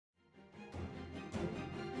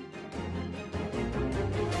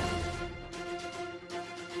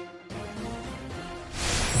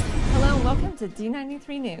Welcome to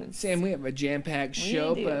D93 News. Sam, we have a jam-packed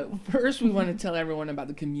show, but first we want to tell everyone about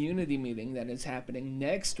the community meeting that is happening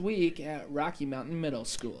next week at Rocky Mountain Middle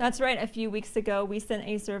School. That's right. A few weeks ago, we sent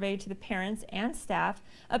a survey to the parents and staff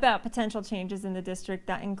about potential changes in the district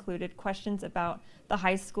that included questions about the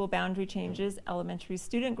high school boundary changes, elementary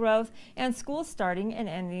student growth, and school starting and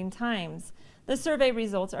ending times. The survey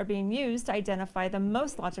results are being used to identify the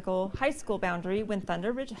most logical high school boundary when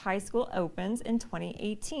Thunder Ridge High School opens in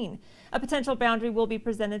 2018. A potential boundary will be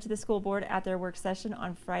presented to the school board at their work session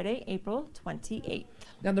on Friday, April 28th.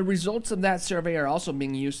 Now, the results of that survey are also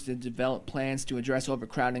being used to develop plans to address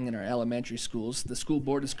overcrowding in our elementary schools. The school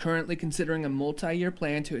board is currently considering a multi-year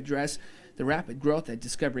plan to address the rapid growth at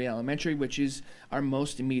Discovery Elementary, which is our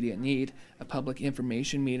most immediate need. A public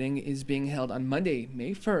information meeting is being held on Monday,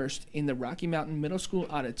 May 1st in the Rocky Mountain Middle School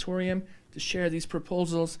auditorium to share these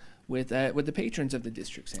proposals with the patrons of the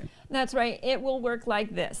district, Sam. That's right. It will work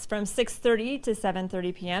like this. From 6:30 to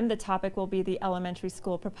 7:30 p.m., the topic will be the elementary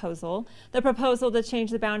school proposal. The proposal to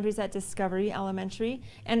change the boundaries at Discovery Elementary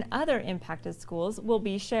and other impacted schools will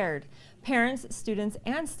be shared. Parents, students,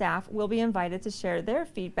 and staff will be invited to share their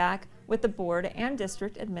feedback with the board and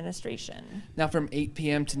district administration. Now, from 8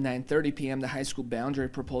 p.m. to 9:30 p.m., the high school boundary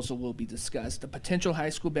proposal will be discussed. The potential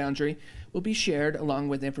high school boundary will be shared along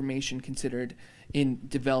with information considered in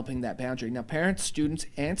developing that boundary. Now, parents, students,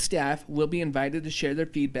 and staff will be invited to share their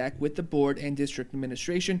feedback with the board and district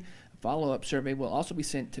administration. A follow-up survey will also be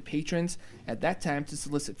sent to patrons at that time to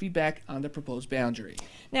solicit feedback on the proposed boundary.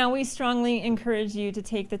 Now, we strongly encourage you to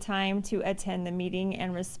take the time to attend the meeting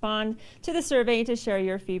and respond to the survey to share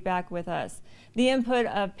your feedback with us. The input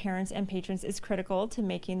of parents and patrons is critical to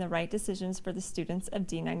making the right decisions for the students of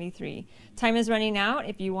D93. Time is running out.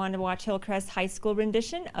 If you want to watch Hillcrest High School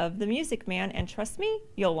rendition of The Music Man, and trust me,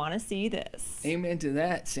 you'll want to see this. Amen to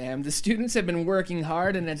that, Sam. The students have been working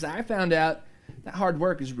hard, and as I found out, that hard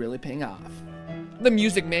work is really paying off. The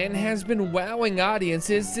Music Man has been wowing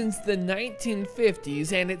audiences since the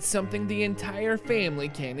 1950s, and it's something the entire family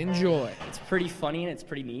can enjoy. It's pretty funny and it's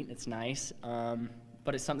pretty neat. It's nice,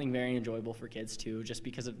 but it's something very enjoyable for kids too, just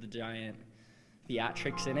because of the giant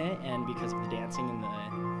theatrics in it and because of the dancing and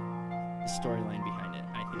the storyline behind it.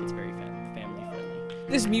 I think it's very family friendly.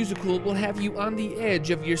 This musical will have you on the edge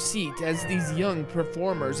of your seat as these young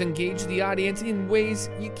performers engage the audience in ways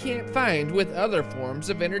you can't find with other forms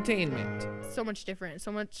of entertainment. So much different,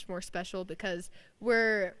 so much more special because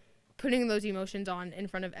we're putting those emotions on in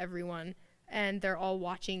front of everyone and they're all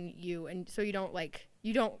watching you, and so you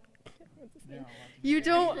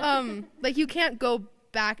can't go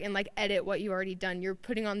back and like edit what you already done. You're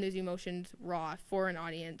putting on those emotions raw for an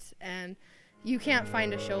audience, and you can't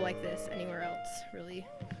find a show like this anywhere else, really.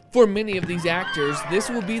 For many of these actors, this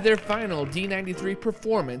will be their final D93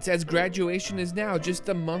 performance, as graduation is now just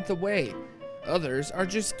a month away. Others are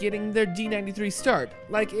just getting their D93 start,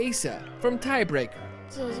 like Asa from Tiebreaker.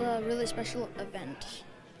 This is a really special event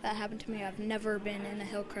that happened to me. I've never been in a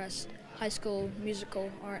Hillcrest High School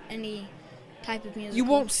musical or any type of musical. You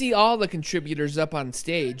won't see all the contributors up on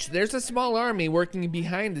stage. There's a small army working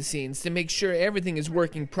behind the scenes to make sure everything is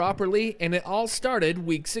working properly, and it all started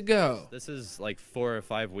weeks ago. This is like 4 or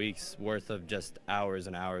 5 weeks worth of just hours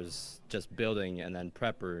and hours just building, and then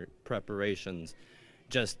preparations,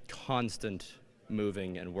 just constant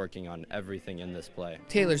moving and working on everything in this play.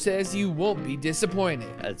 Taylor says you won't be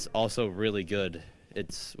disappointed. It's also really good.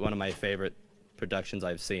 It's one of my favorite productions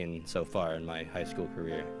I've seen so far in my high school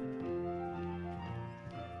career.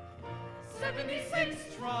 76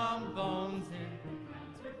 trombones in.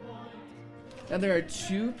 Now there are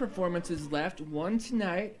 2 performances left, one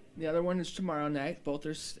tonight, the other one is tomorrow night. Both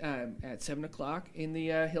are at 7 o'clock in the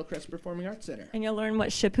Hillcrest Performing Arts Center. And you'll learn what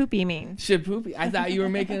shapoopy means. Shapoopy. I thought you were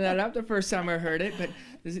making that up the first time I heard it, but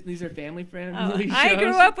these are family-friendly shows. I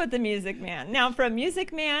grew up with the Music Man. Now from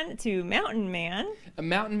Music Man to Mountain Man. A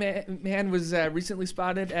Mountain Man was recently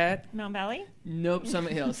spotted at... Mount Valley? Nope,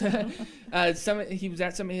 Summit Hills. He was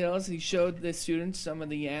at Summit Hills. He showed the students some of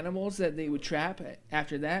the animals that they would trap.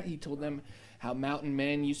 After that, he told them how mountain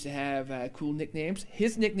men used to have cool nicknames.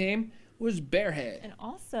 His nickname was Bearhead. And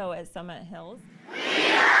also at Summit Hills.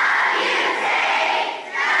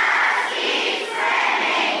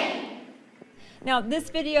 Now,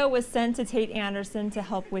 this video was sent to Tate Anderson to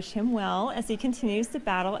help wish him well as he continues to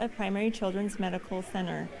battle at Primary Children's Medical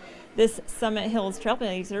Center. This Summit Hills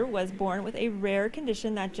trailblazer was born with a rare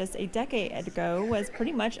condition that just a decade ago was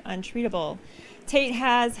pretty much untreatable. Tate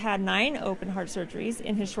has had 9 open heart surgeries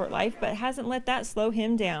in his short life, but hasn't let that slow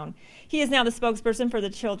him down. He is now the spokesperson for the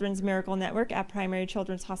Children's Miracle Network at Primary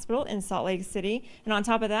Children's Hospital in Salt Lake City. And on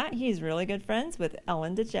top of that, he's really good friends with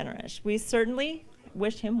Ellen DeGeneres. We certainly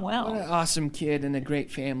wish him well. What an awesome kid and a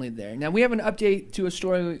great family there. Now, we have an update to a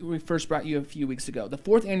story we first brought you a few weeks ago. The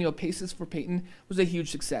 4th annual Paces for Peyton was a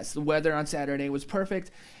huge success. The weather on Saturday was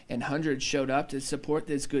perfect, and hundreds showed up to support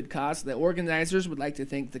this good cause. The organizers would like to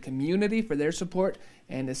thank the community for their support,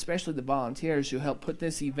 and especially the volunteers who help put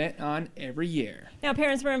this event on every year. Now,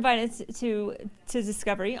 parents were invited to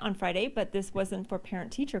Discovery on Friday, but this wasn't for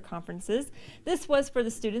parent-teacher conferences. This was for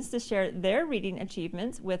the students to share their reading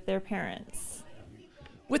achievements with their parents.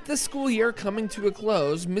 With the school year coming to a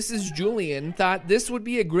close, Mrs. Julian thought this would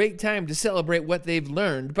be a great time to celebrate what they've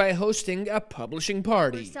learned by hosting a publishing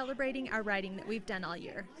party. We're celebrating our writing that we've done all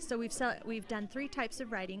year. So we've done 3 types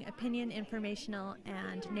of writing: opinion, informational,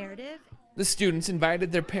 and narrative. The students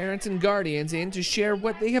invited their parents and guardians in to share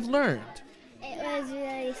what they have learned. It was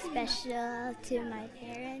really special to my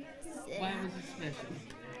parents. Why was it special?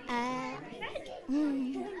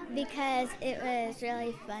 Because it was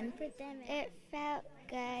really fun for them. It felt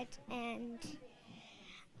good, and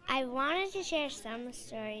I wanted to share some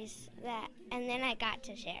stories and then I got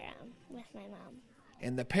to share them with my mom.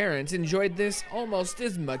 And the parents enjoyed this almost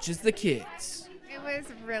as much as the kids. It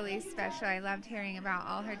was really special. I loved hearing about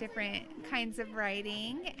all her different kinds of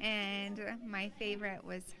writing, and my favorite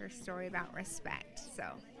was her story about respect. So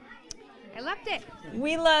I loved it.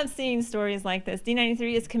 We love seeing stories like this.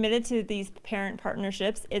 D93 is committed to these parent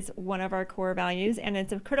partnerships. It's one of our core values, and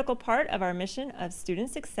it's a critical part of our mission of student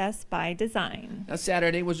success by design. Now,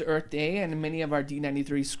 Saturday was Earth Day, and many of our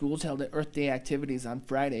D93 schools held Earth Day activities on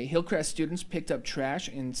Friday. Hillcrest students picked up trash,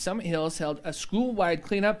 and Summit Hills held a school-wide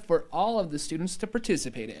cleanup for all of the students to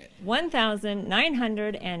participate in.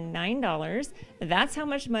 $1,909. That's how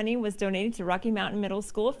much money was donated to Rocky Mountain Middle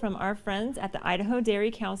School from our friends at the Idaho Dairy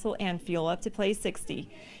Council and Fuel Up to Play 60.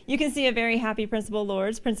 You can see a very happy Principal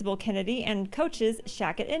Lords, Principal Kennedy, and coaches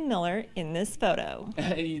Shackett and Miller in this photo.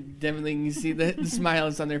 You definitely can see the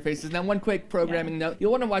smiles on their faces. Now, one quick programming note. You'll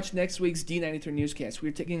want to watch next week's D93 newscast.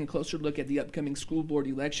 We're taking a closer look at the upcoming school board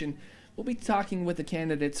election. We'll be talking with the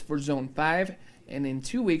candidates for Zone 5, and in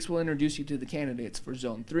 2 weeks, we'll introduce you to the candidates for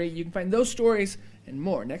Zone 3. You can find those stories and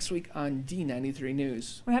more next week on D93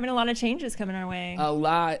 News. We're having a lot of changes coming our way. A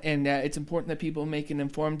lot, and it's important that people make an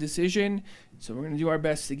informed decision, so we're going to do our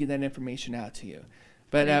best to get that information out to you.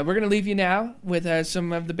 But we're going to leave you now with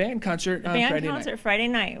some of the band concert on Friday night. Band concert Friday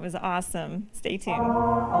night. It was awesome. Stay tuned.